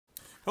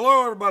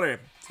Hello everybody,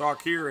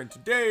 Talk here, and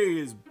today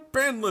is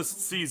Banlist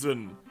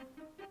season.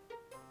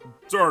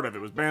 Sort of, it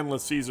was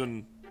Banlist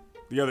season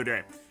the other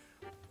day.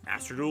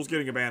 Master Duel's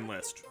getting a ban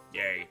list.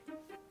 Yay.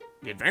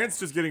 The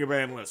Advanced is getting a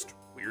ban list.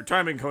 Weird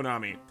timing,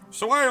 Konami.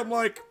 So I am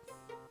like,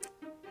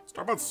 let's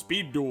talk about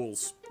Speed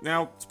Duels.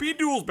 Now, Speed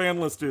Duels ban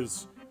list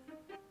is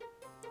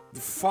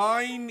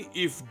fine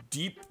if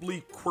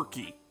deeply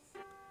quirky.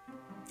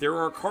 There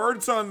are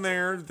cards on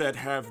there that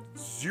have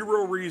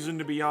zero reason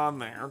to be on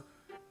there.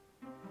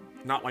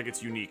 Not like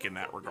it's unique in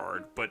that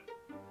regard, but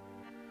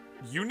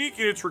unique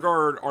in its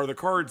regard are the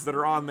cards that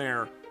are on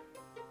there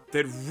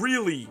that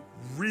really,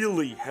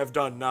 really have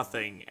done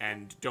nothing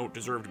and don't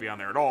deserve to be on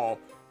there at all,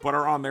 but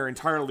are on there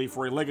entirely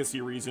for a legacy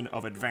reason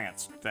of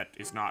Advanced. That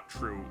is not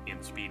true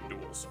in Speed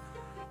Duels.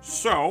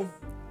 So,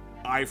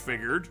 I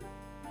figured,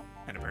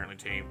 and apparently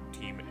Team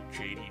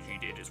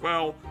JDG did as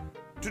well,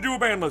 to do a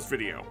ban list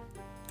video.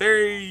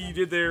 They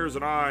did theirs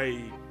and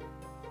I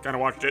kind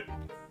of watched it.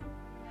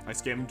 I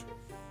skimmed.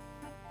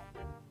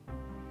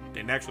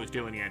 Didn't actually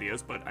steal any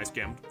ideas, but I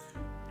skimmed.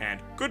 And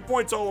good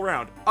points all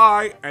around.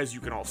 I, as you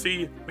can all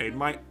see, made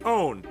my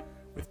own,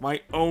 with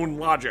my own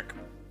logic.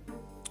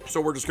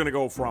 So we're just going to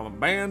go from a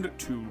band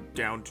to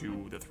down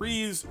to the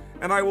threes,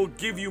 and I will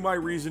give you my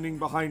reasoning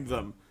behind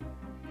them.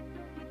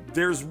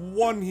 There's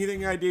one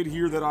thing I did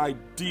here that I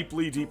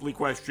deeply, deeply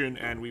question,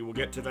 and we will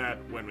get to that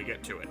when we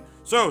get to it.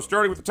 So,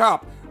 starting with the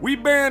top, we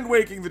banned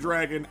Waking the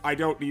Dragon. I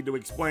don't need to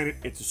explain it.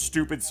 It's a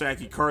stupid,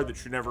 sacky card that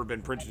should never have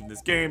been printed in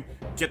this game.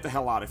 Get the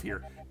hell out of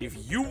here.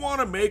 If you want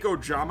to make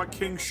Ojama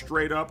King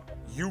straight up,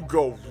 you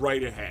go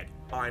right ahead.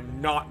 I'm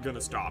not going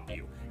to stop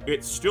you.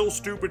 It's still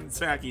stupid and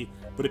sacky,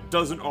 but it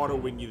doesn't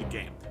auto-win you the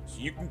game. So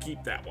you can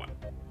keep that one.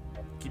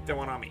 Keep that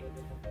one on me.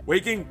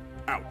 Waking,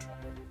 out.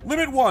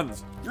 Limit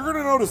 1s. You're going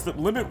to notice that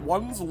Limit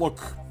 1s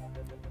look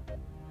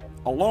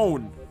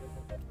alone.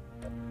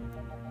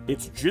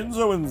 It's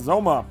Jinzo and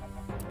Zoma,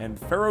 and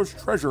Pharaoh's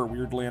Treasure,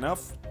 weirdly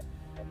enough.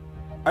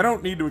 I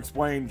don't need to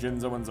explain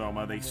Jinzo and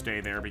Zoma. They stay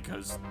there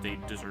because they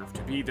deserve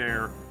to be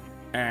there.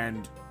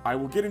 And I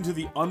will get into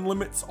the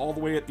unlimits all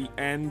the way at the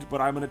end, but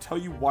I'm going to tell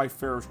you why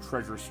Pharaoh's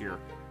Treasure's here.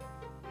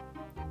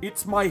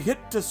 It's my hit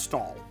to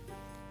stall.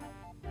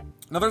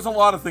 Now, there's a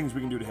lot of things we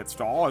can do to hit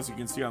stall. As you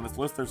can see on this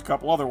list, there's a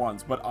couple other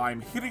ones. But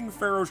I'm hitting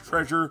Pharaoh's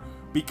Treasure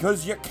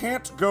because you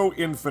can't go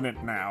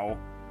infinite now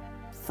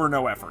for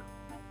no effort.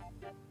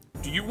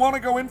 Do you want to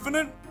go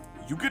infinite?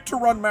 You get to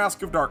run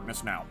Mask of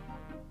Darkness now.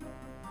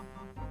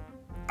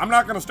 I'm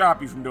not going to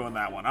stop you from doing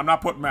that one. I'm not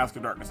putting Mask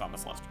of Darkness on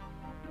this list.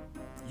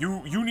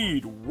 You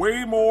need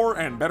way more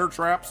and better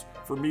traps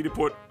for me to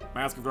put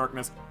Mask of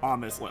Darkness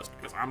on this list,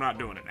 because I'm not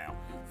doing it now.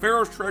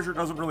 Pharaoh's Treasure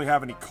doesn't really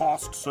have any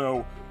cost,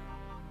 so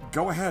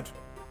go ahead.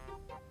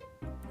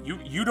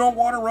 You don't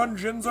want to run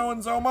Jinzo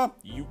and Zoma?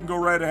 You can go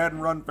right ahead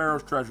and run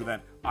Pharaoh's Treasure then.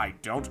 I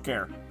don't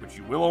care, but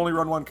you will only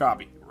run one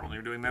copy. We're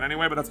only doing that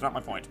anyway, but that's not my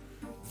point.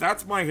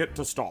 That's my hit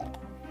to stall.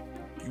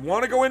 You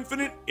want to go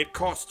infinite? It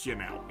costs you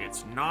now.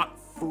 It's not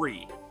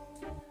free.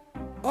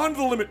 On to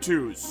the Limit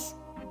 2s.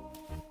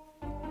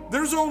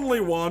 There's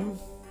only one.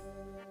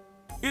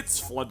 It's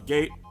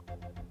Floodgate.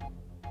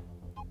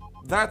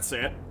 That's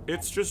it.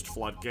 It's just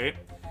Floodgate.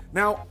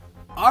 Now,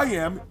 I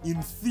am,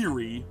 in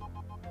theory,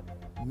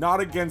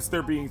 not against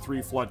there being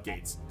 3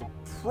 Floodgates. The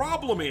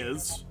problem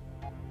is,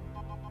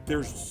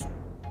 there's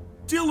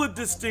still a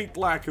distinct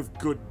lack of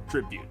good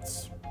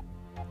tributes.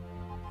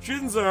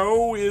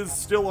 Jinzo is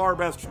still our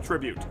best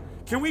tribute.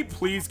 Can we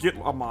please get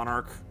a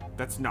Monarch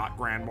that's not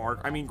Grand Mark?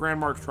 I mean, Grand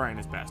Mark's trying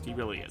his best. He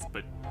really is,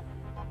 but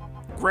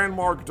Grand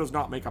Mark does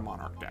not make a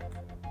Monarch deck.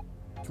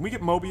 Can we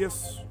get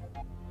Mobius?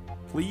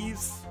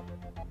 Please?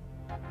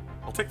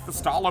 I'll take the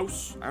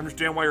Stalos. I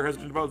understand why you're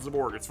hesitant about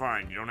Zaborg. It's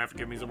fine. You don't have to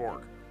give me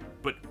Zaborg.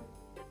 But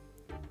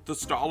the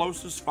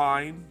Stalos is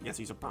fine. Yes,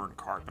 he's a burn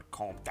card, but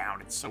calm down.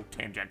 It's so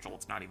tangential,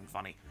 it's not even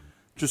funny.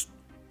 Just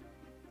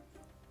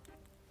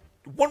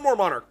one more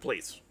Monarch,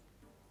 please.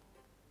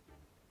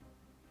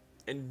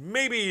 And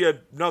maybe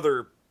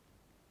another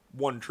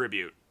one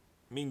tribute.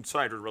 I mean,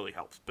 Cider really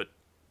helps, but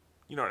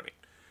you know what I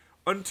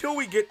mean. Until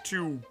we get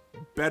to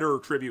better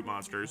tribute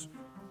monsters,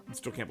 I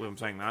still can't believe I'm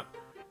saying that,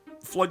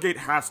 Floodgate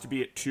has to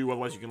be at 2,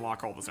 otherwise you can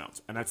lock all the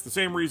zones. And that's the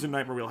same reason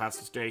Nightmare Wheel has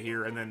to stay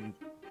here, and then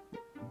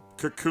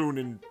Cocoon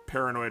and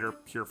Paranoid are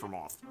here for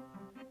Moth.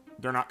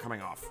 They're not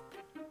coming off.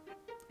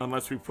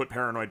 Unless we put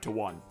Paranoid to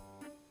 1.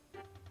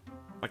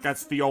 Like,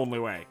 that's the only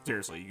way.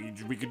 Seriously,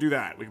 we could do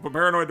that. We could put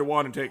Paranoid to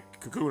 1 and take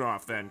Cocoon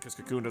off then, because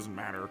Cocoon doesn't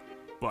matter.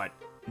 But,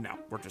 no,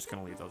 we're just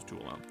going to leave those 2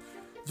 alone.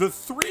 The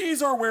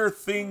 3s are where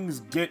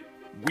things get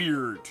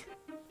weird.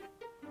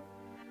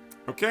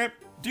 Okay?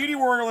 Deity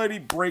Warrior Lady,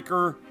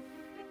 Breaker.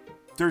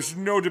 There's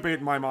no debate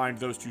in my mind,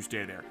 those 2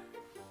 stay there.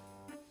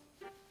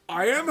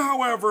 I am,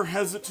 however,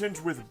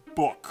 hesitant with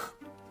Book.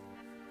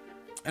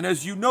 And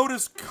as you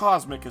notice,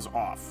 Cosmic is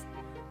off.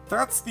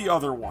 That's the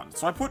other one.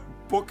 So I put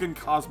Book and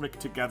Cosmic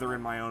together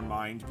in my own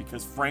mind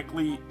because,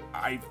 frankly,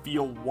 I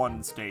feel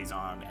one stays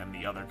on and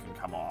the other can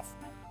come off.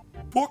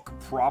 Book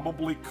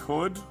probably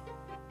could.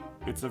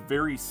 It's a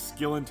very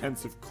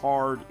skill-intensive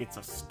card. It's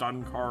a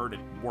stun card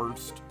at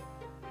worst.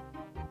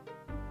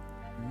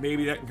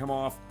 Maybe that can come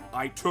off.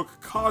 I took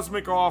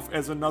Cosmic off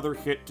as another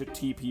hit to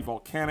TP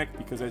Volcanic,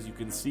 because as you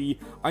can see,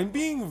 I'm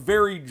being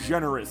very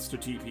generous to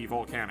TP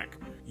Volcanic.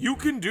 You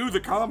can do the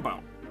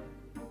combo.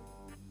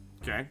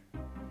 Okay.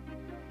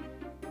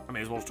 I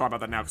may as well just talk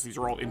about that now, because these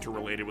are all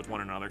interrelated with one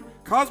another.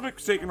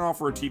 Cosmic's taken off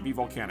for a TP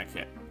Volcanic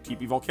hit.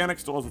 TP Volcanic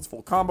still has its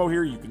full combo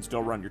here. You can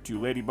still run your 2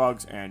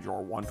 Ladybugs and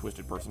your 1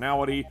 Twisted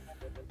Personality.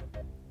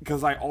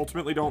 Because I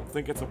ultimately don't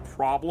think it's a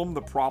problem.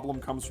 The problem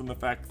comes from the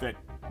fact that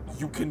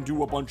you can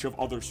do a bunch of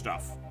other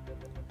stuff.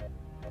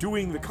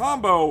 Doing the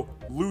combo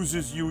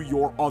loses you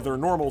your other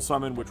normal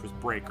summon, which was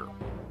Breaker.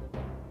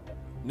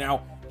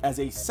 Now, as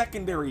a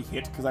secondary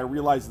hit, because I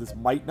realize this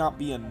might not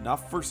be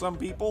enough for some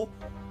people.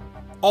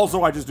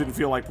 Also, I just didn't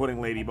feel like putting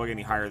Ladybug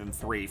any higher than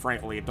 3.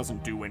 Frankly, it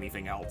doesn't do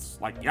anything else.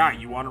 Like, yeah,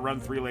 you want to run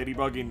 3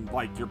 Ladybug in,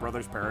 like, your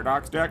brother's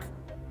Paradox deck?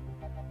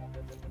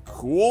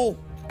 Cool.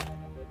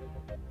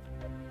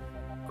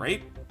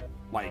 Great.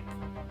 Like,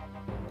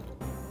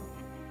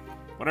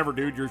 whatever,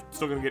 dude. You're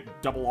still gonna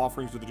get double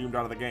offerings to the Doomed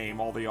out of the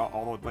game. All the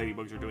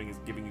Ladybugs are doing is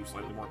giving you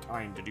slightly more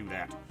time to do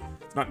that.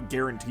 It's not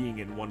guaranteeing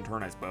in 1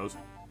 turn, I suppose.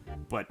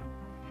 But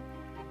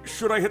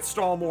should I hit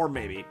stall more?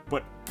 Maybe.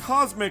 But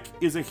Cosmic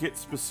is a hit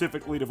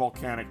specifically to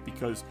Volcanic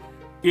because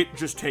it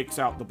just takes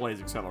out the Blaze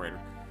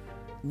Accelerator.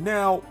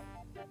 Now,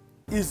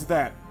 is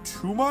that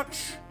too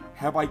much?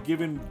 Have I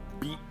given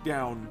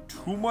Beatdown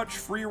too much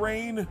free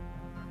reign?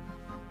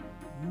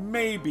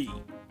 Maybe.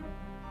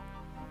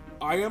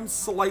 I am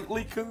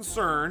slightly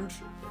concerned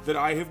that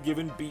I have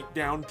given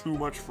Beatdown too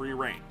much free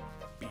reign.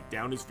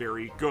 Beatdown is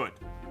very good.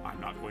 I'm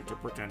not going to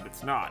pretend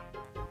it's not.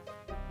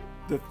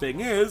 The thing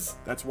is,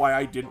 that's why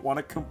I didn't want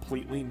to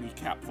completely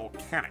kneecap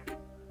Volcanic.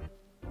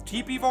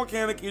 TP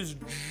Volcanic is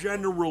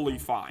generally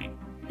fine.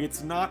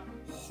 It's not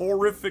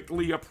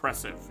horrifically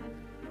oppressive.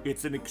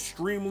 It's an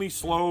extremely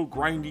slow,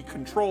 grindy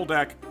control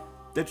deck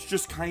that's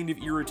just kind of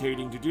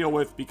irritating to deal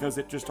with because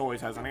it just always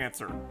has an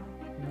answer.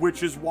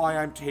 Which is why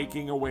I'm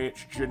taking away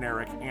its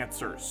generic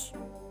answers.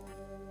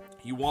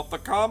 You want the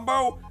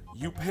combo?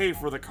 You pay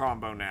for the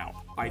combo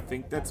now. I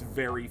think that's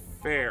very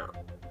fair.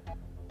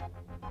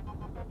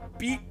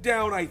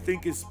 Beatdown, I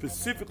think, is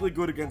specifically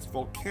good against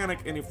Volcanic,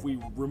 and if we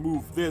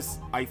remove this,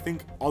 I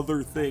think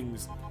other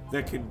things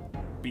that can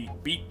beat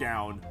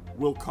Beatdown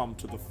will come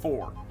to the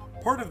fore.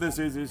 Part of this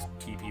is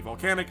TP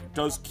Volcanic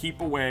does keep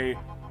away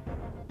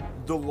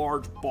the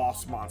large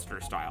boss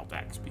monster style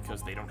decks,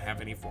 because they don't have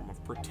any form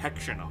of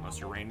protection unless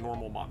you're a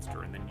normal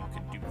monster, and then you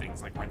can do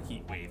things like run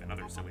Heat Wave and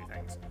other silly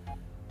things.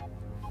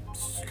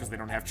 Because they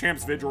don't have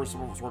Champ's Vidge or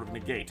some sort of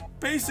negate.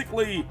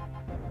 Basically,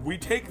 we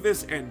take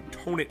this and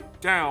tone it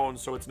down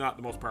so it's not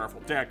the most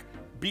powerful deck.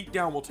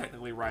 Beatdown will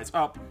technically rise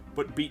up,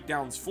 but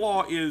Beatdown's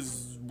flaw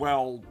is,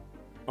 well,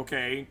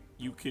 okay,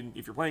 you can,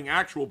 if you're playing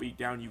actual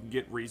Beatdown, you can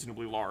get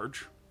reasonably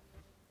large,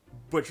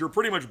 but you're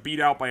pretty much beat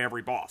out by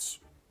every boss.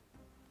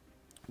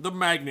 The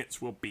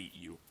Magnets will beat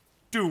you.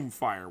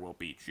 Doomfire will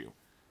beat you.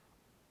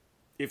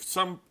 If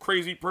some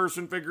crazy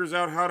person figures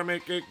out how to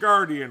make a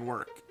Guardian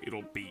work,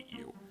 it'll beat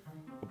you.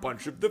 A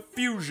bunch of the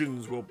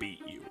fusions will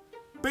beat you.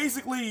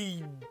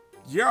 Basically,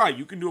 yeah,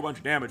 you can do a bunch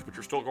of damage, but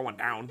you're still going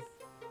down.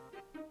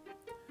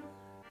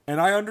 And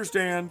I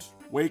understand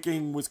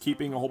Waking was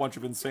keeping a whole bunch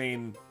of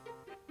insane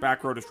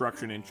back row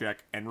destruction in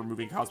check, and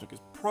removing Cosmic is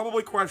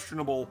probably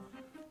questionable.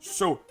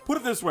 So, put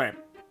it this way.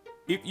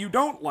 If you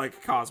don't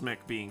like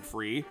Cosmic being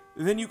free,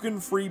 then you can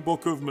free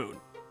Book of Moon.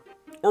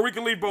 Or we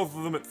can leave both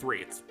of them at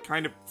 3. It's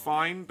kind of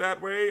fine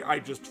that way. I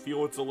just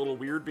feel it's a little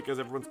weird because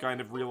everyone's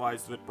kind of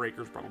realized that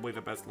Breaker's probably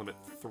the best limit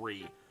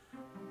 3.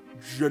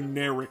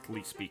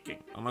 Generically speaking.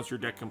 Unless your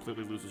deck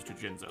completely loses to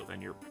Jinzo,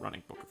 then you're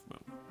running Book of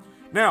Moon.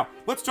 Now,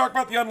 let's talk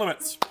about the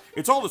unlimits.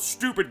 It's all the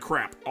stupid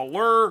crap.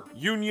 Allure,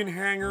 Union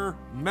Hanger,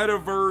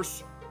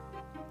 Metaverse,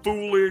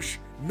 Foolish.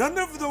 None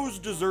of those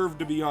deserve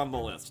to be on the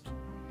list.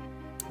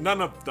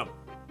 None of them.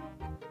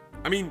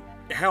 I mean,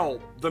 hell,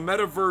 the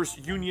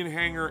Metaverse, Union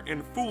Hanger,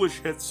 and Foolish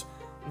hits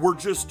were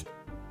just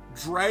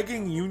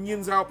dragging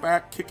Unions out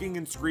back, kicking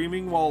and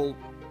screaming while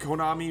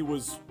Konami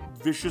was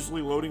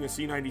viciously loading a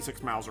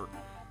C96 Mauser.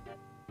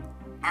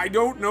 I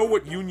don't know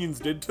what Unions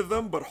did to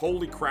them, but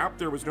holy crap,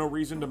 there was no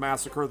reason to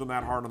massacre them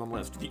that hard on the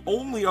list. The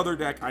only other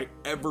deck I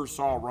ever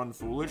saw run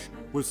Foolish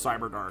was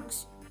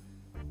Cyberdarks.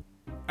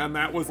 And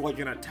that was like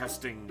in a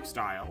testing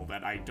style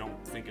that I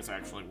don't think is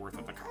actually worth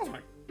it. The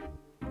Cosmic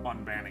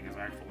unbanning is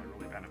actually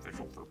really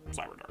beneficial for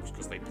Cyberdarks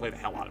because they play the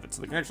hell out of it.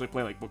 So they can actually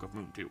play like Book of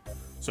Moon too.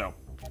 So,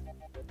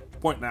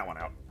 pointing that one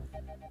out.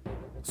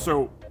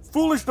 So,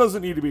 Foolish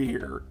doesn't need to be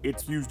here.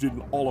 It's used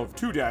in all of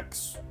 2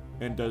 decks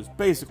and does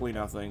basically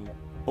nothing.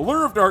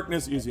 Allure of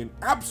Darkness is in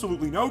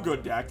absolutely no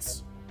good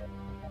decks.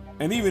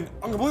 And even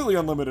completely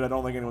unlimited, I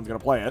don't think anyone's going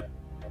to play it.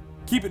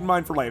 Keep it in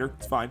mind for later.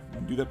 It's fine. You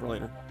can do that for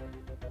later.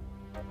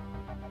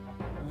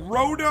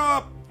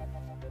 Rhoda,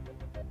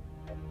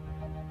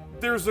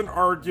 there's an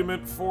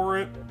argument for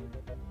it,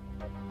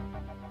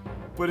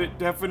 but it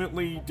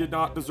definitely did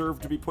not deserve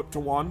to be put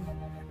to 1.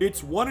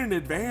 It's 1 in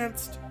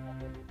advanced,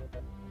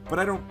 but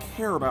I don't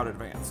care about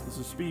advanced. This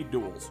is speed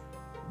duels.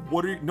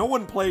 No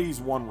one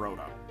plays 1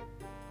 Rhoda,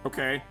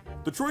 okay?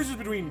 The choice is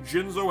between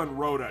Jinzo and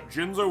Rhoda.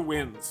 Jinzo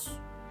wins.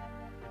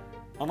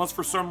 Unless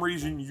for some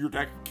reason your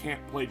deck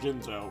can't play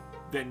Jinzo,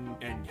 then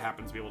and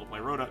happens to be able to play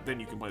Rhoda, then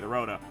you can play the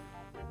Rhoda.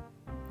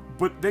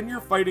 But then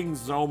you're fighting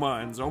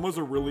Zoma, and Zoma's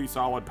a really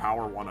solid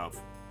power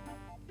 1-of.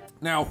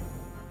 Now,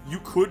 you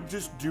could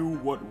just do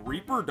what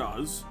Reaper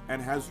does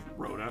and has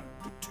Rhoda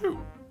to 2.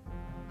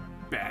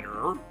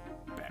 Better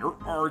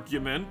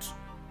argument,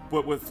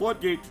 but with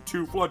Floodgate to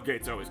 2,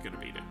 Floodgate's always going to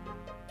beat it.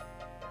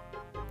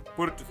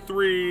 Put it to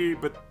 3,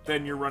 but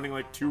then you're running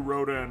like 2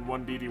 Rhoda and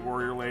 1 DD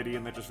Warrior Lady,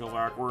 and that just feels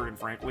awkward, and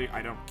frankly,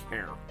 I don't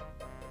care.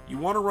 You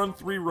want to run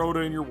 3 Rhoda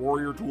in your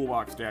Warrior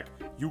Toolbox deck,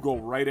 you go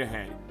right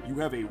ahead. You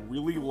have a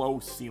really low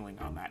ceiling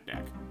on that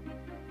deck.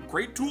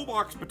 Great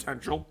toolbox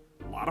potential,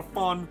 a lot of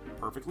fun,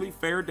 perfectly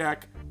fair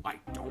deck, I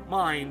don't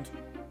mind.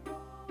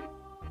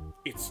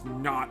 It's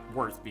not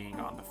worth being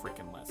on the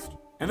frickin' list.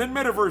 And then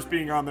Metaverse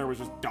being on there was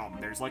just dumb.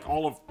 There's like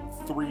all of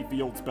 3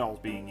 field spells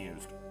being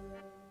used.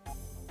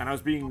 And I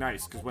was being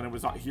nice, because when it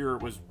was here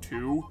it was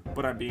 2,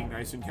 but I'm being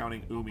nice and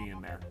counting Umi in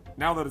there.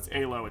 Now that it's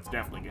Alo, it's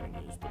definitely getting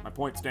used, but my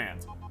point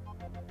stands.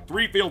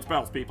 3 field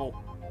spells, people.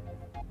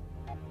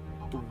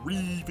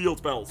 3 field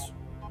spells.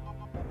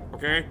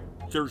 Okay?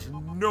 There's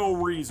no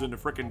reason to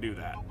frickin' do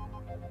that.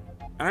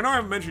 And I know I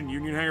haven't mentioned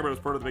Union Hanger, but it's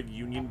part of the big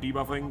Union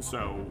debuffing,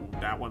 so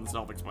that one's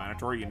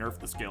self-explanatory. You nerf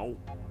the skill,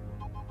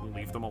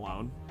 leave them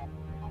alone.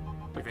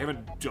 Like, they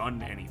haven't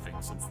done anything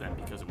since then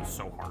because it was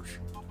so harsh.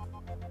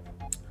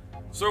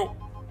 So,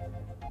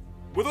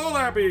 with all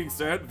that being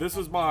said, this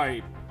is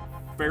my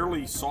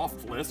fairly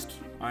soft list.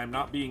 I am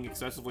not being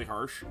excessively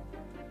harsh.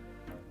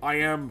 I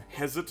am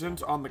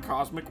hesitant on the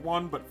Cosmic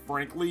one, but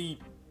frankly,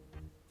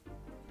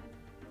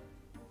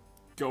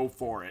 go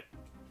for it.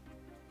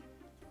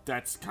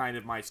 That's kind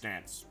of my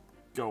stance.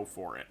 Go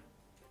for it.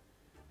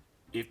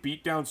 If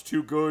Beatdown's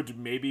too good,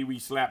 maybe we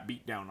slap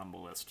Beatdown on the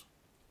list.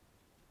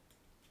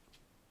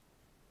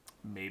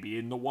 Maybe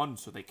in the 1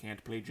 so they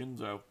can't play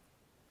Jinzo.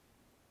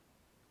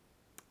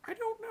 I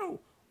don't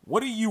know.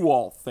 What do you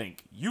all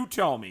think? You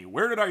tell me.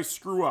 Where did I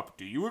screw up?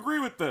 Do you agree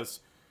with this?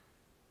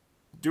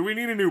 Do we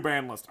need a new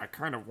ban list? I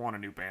kind of want a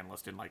new ban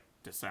list in like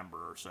December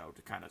or so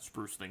to kind of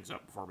spruce things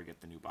up before we get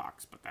the new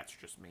box, but that's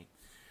just me.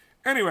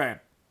 Anyway,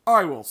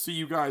 I will see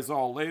you guys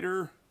all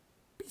later.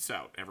 Peace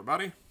out,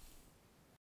 everybody.